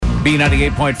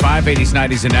B98.5, 80s,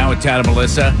 90s, and now with Tad and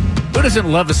Melissa. Who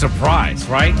doesn't love a surprise,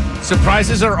 right?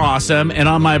 Surprises are awesome. And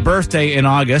on my birthday in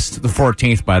August, the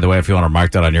 14th, by the way, if you want to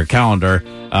mark that on your calendar,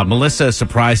 Melissa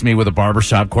surprised me with a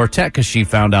barbershop quartet because she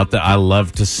found out that I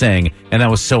love to sing. And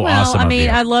that was so awesome. Well, I mean,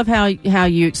 of you. I love how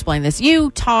you explain this. You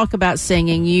talk about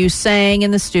singing. You sang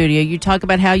in the studio. You talk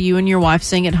about how you and your wife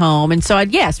sing at home. And so,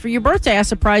 yes, for your birthday, I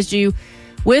surprised you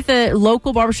with a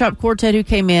local barbershop quartet who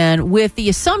came in with the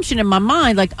assumption in my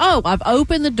mind, like, oh, I've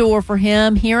opened the door for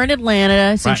him here in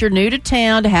Atlanta since you're new to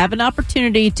town to have an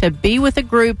opportunity to be with a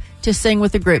group, to sing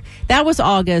with a group. That was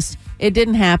August. It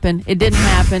didn't happen. It didn't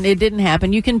happen. It didn't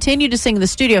happen. You continue to sing in the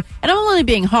studio. And I'm only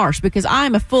being harsh because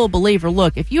I'm a full believer.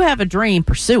 Look, if you have a dream,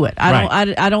 pursue it.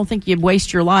 I don't think you'd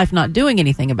waste your life not doing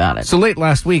anything about it. So late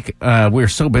last week, we were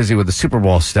so busy with the Super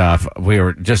Bowl stuff. We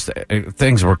were just,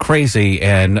 things were crazy.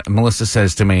 And Melissa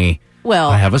says to me,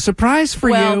 I have a surprise for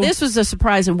you. Well, this was a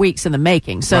surprise in weeks in the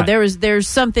making. So there's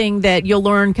something that you'll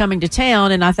learn coming to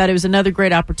town. And I thought it was another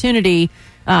great opportunity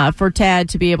for Tad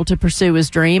to be able to pursue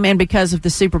his dream. And because of the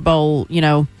Super Bowl,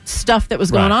 stuff that was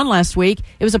going on last week,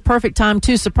 it was a perfect time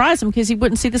to surprise him because he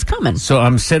wouldn't see this coming. So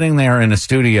I'm sitting there in a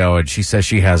studio and she says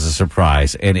she has a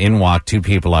surprise. And in walk two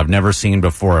people I've never seen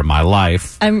before in my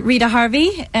life. I'm Rita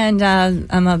Harvey, and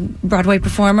I'm a Broadway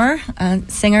performer,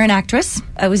 singer and actress.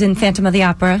 I was in Phantom of the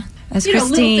Opera as Christine. A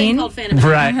little thing called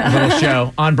Phantom. A little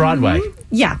show on Broadway. Mm-hmm.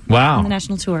 Yeah. Wow. On the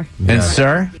national tour. And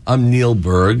sir? I'm Neil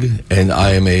Berg, and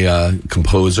I am a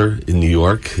composer in New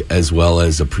York as well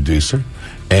as a producer.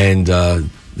 And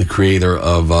the creator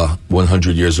of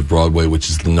 100 Years of Broadway, which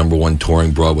is the #1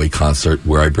 touring Broadway concert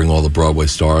where I bring all the Broadway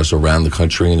stars around the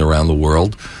country and around the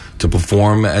world to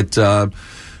perform at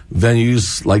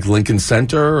venues like Lincoln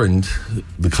Center and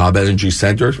the Cobb Energy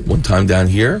Center one time down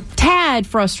here. Tad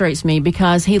frustrates me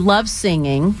because he loves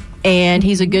singing and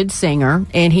he's a good singer,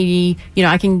 and you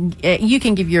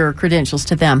can give your credentials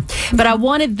to them, but I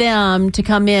wanted them to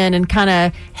come in and kind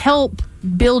of help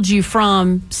build you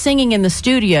from singing in the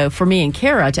studio for me and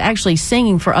Kara to actually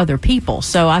singing for other people.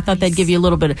 So I thought they'd give you a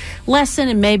little bit of lesson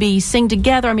and maybe sing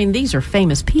together. I mean, these are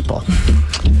famous people.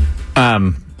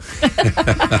 All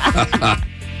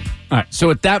right, so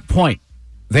at that point,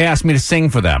 they asked me to sing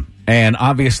for them. And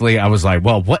obviously, I was like,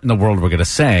 well, what in the world are we going to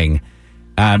sing?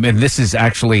 And this is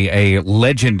actually a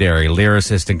legendary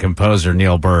lyricist and composer,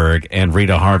 Neil Berg, and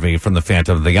Rita Harvey from the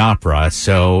Phantom of the Opera.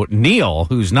 So Neil,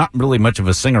 who's not really much of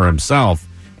a singer himself,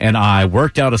 and I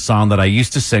worked out a song that I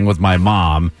used to sing with my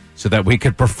mom so that we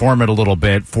could perform it a little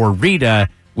bit for Rita,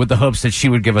 with the hopes that she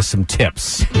would give us some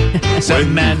tips.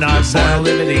 Some men are born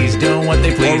liberties, doing what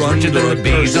they please. Richer than the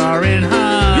bees are in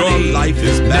honey. Your life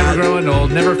is bad. Never growing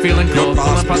old, never feeling cold.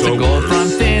 Pulling pots of gold from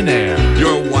thin air.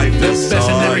 Your wife is the best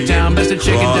in every town, best at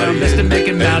shaking down, best at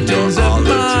making mountains of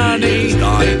money.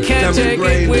 They can't take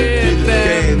it with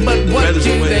them, but what do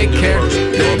they care?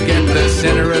 They get the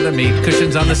center of the meat,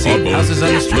 cushions on the seat, houses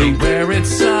on the street where it's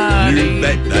sunny. You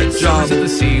bet that job Summers at the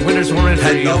sea, winters warm and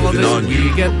free. All of this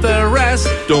we get the rest.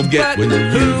 Don't get when you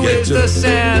who get is to the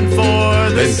sand for,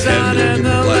 the sun and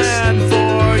the land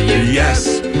for you?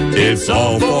 Yes, it's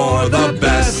all for the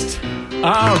best.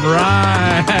 All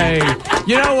right.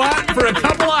 You know what? For a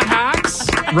couple of hacks,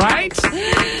 right?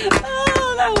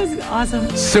 Oh, that was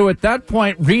awesome. So at that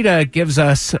point, Rita gives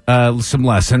us some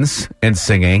lessons in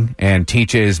singing and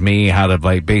teaches me how to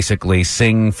basically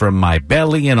sing from my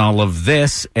belly and all of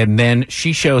this. And then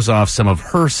she shows off some of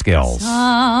her skills.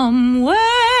 Somewhere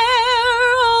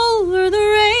over the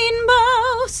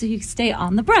rainbow. So you stay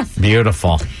on the breath.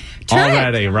 Beautiful. Try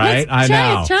already, it. right? Let's I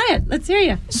know. Try it. Let's hear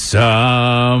you.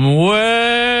 Somewhere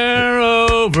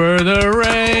over the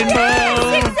rainbow.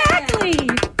 Yes, exactly.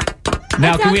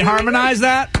 Now, can we harmonize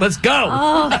that? Let's go.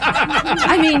 Oh,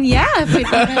 I mean, yeah. If we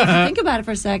think about it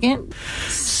for a second.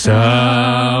 Somewhere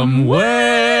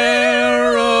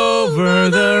over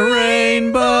the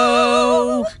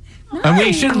rainbow. Nice. And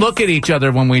we should look at each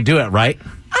other when we do it, right?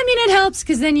 I mean, it helps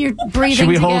because then you're breathing. Should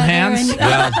we together hold hands? And,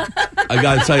 Well, I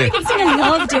got to tell you, I can sing a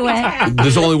love duet.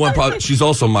 there's only one problem. She's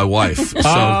also my wife. So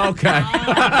Oh, okay.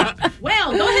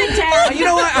 Well, go ahead, Tad. You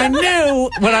know what? I knew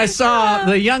when I saw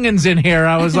the youngins in here,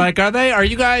 I was like, are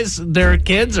you guys their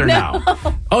kids or no?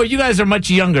 Oh, you guys are much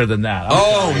younger than that.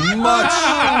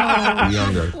 much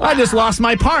younger. I just lost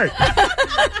my part.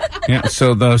 Yeah,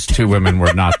 so those two women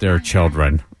were not their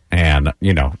children. And,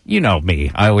 you know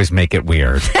me. I always make it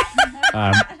weird.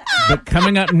 But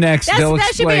coming up next, they'll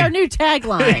that should be explain. our new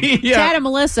tagline. Yeah. Tad and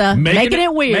Melissa, making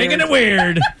it weird. Making it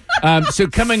weird. So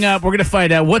coming up, we're going to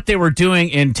find out what they were doing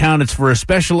in town. It's for a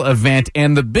special event,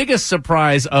 and the biggest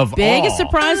surprise of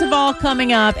all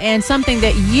coming up, and something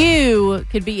that you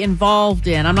could be involved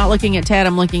in. I'm not looking at Tad,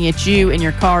 I'm looking at you in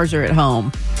your cars or at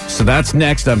home. So that's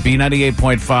next on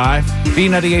B98.5.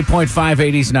 B98.5,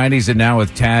 80s, 90s, and now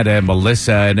with Tad and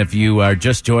Melissa. And if you are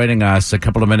just joining us, a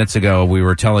couple of minutes ago, we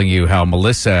were telling you how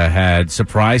Melissa had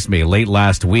surprised me late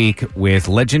last week with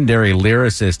legendary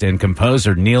lyricist and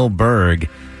composer Neil Berg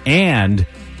and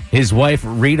his wife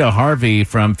Rita Harvey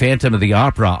from Phantom of the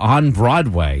Opera on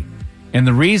Broadway. And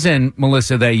the reason,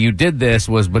 Melissa, that you did this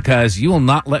was because you will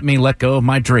not let me let go of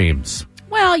my dreams.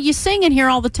 Well, you sing in here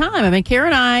all the time. I mean, Kara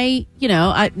and I,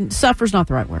 suffer's not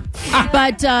the right word.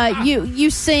 But you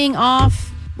sing off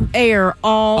air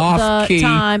all the key.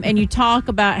 time, and you talk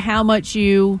about how much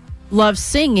you love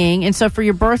singing. And so for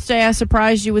your birthday, I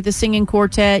surprised you with a singing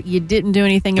quartet. You didn't do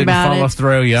anything about it. Didn't follow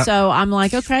through, yeah. So I'm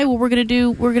like, okay, well, we're gonna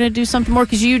do something more,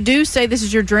 because you do say this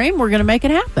is your dream. We're gonna make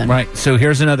it happen. Right. So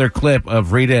here's another clip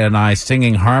of Rita and I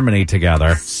singing harmony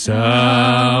together.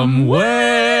 Somewhere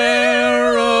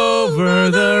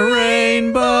over the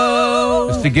rainbow.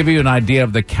 Just to give you an idea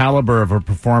of the caliber of a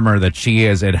performer that she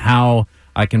is and how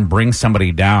I can bring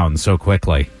somebody down so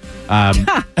quickly.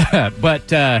 But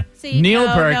See, Neil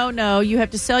Berg. No, you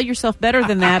have to sell yourself better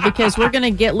than that, because we're going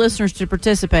to get listeners to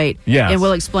participate. Yes. And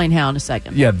we'll explain how in a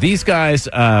second. Yeah, these guys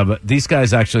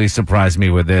actually surprised me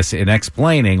with this in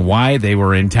explaining why they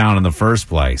were in town in the first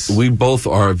place. We both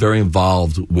are very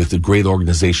involved with a great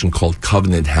organization called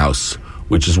Covenant House,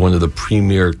 which is one of the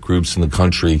premier groups in the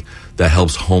country that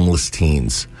helps homeless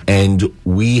teens. And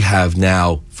we have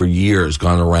now, for years,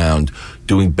 gone around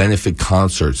doing benefit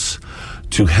concerts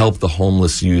to help the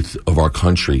homeless youth of our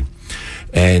country.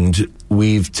 And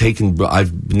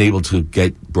I've been able to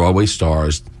get Broadway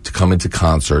Stars to come into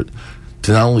concert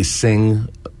to not only sing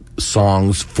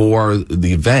songs for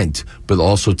the event, but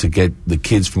also to get the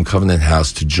kids from Covenant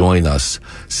House to join us,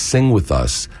 sing with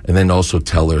us, and then also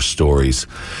tell their stories.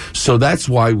 So that's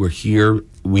why we're here.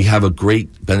 We have a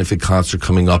great benefit concert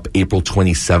coming up April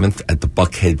 27th at the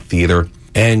Buckhead Theater.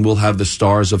 And we'll have the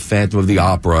stars of Phantom of the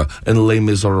Opera and Les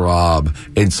Miserables.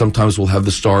 And sometimes we'll have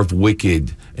the star of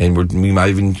Wicked. And we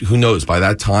might even, who knows, by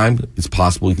that time, it's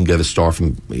possible we can get a star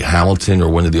from Hamilton or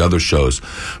one of the other shows.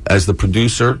 As the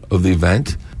producer of the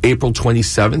event, April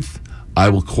 27th, I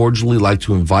will cordially like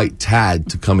to invite Tad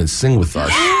to come and sing with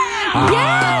us. Oh,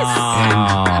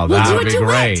 We'll that do would a be duet,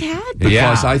 great. Tad.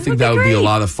 Because I think that would be a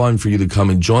lot of fun for you to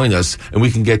come and join us. And we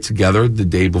can get together the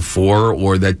day before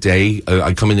or that day.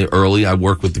 I come in early. I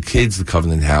work with the kids, the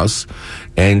Covenant House.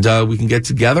 And we can get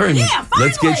together and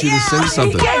let's get you to sing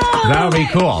something. That would be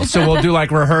cool. So we'll do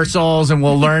like rehearsals and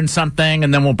we'll learn something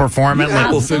and then we'll perform it like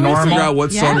We'll figure out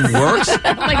what song works.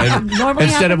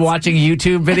 Instead of watching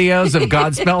YouTube videos of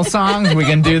Godspell songs, we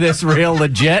can do this real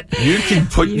legit. You can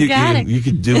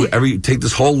take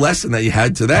this whole lesson that you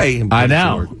had today. And I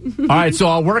know. All right, so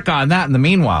I'll work on that in the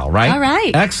meanwhile, right? All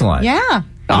right. Excellent. Yeah.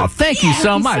 Oh, thank you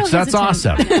so much. That's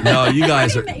awesome. No, you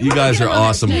guys are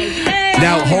awesome.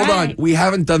 Now, hold on. We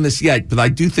haven't done this yet, but I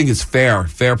do think it's fair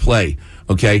play,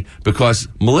 okay? Because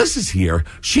Melissa's here.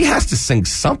 She has to sing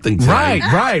something today.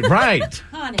 Right.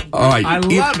 Honey. All right. I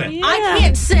love it. I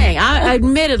can't sing. I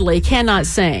admittedly cannot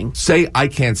sing. Say, I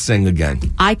can't sing again.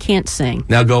 I can't sing.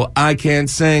 Now go, I can't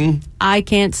sing. I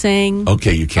can't sing.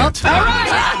 Okay, you can't. All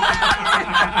right.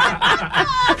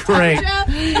 Great.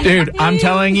 Dude, I'm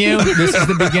telling you, this is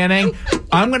the beginning.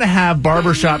 I'm going to have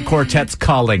barbershop quartets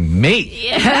calling me.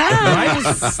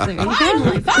 Yes.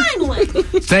 Finally.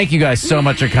 Thank you guys so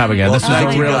much for coming in. This was a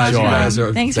real You joy. guys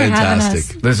are Thanks for having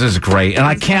fantastic. us. This is great. And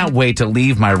I can't wait to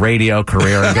leave my radio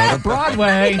career and go to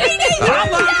Broadway.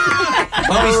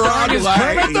 I'll be starring as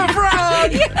Kermit the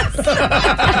Frog.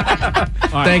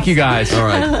 Thank you guys. All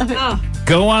right.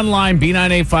 Go online,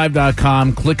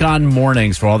 b985.com. Click on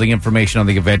mornings for all the information on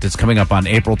the event. It's coming up on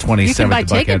April 27th You can buy at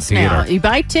the Buckhead tickets Theater. now. You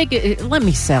buy tickets. Let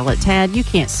me sell it, Tad. You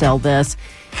can't sell this.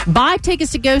 Buy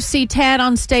tickets to go see Tad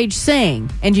on stage sing.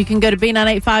 And you can go to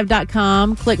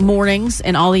b985.com, click mornings,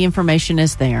 and all the information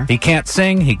is there. He can't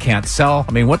sing. He can't sell.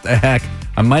 I mean, what the heck?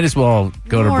 I might as well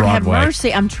go Lord to Broadway. have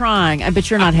mercy. I'm trying, but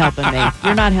you're not helping me.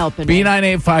 You're not helping me.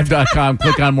 B985.com.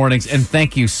 Click on mornings. And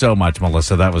thank you so much,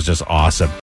 Melissa. That was just awesome.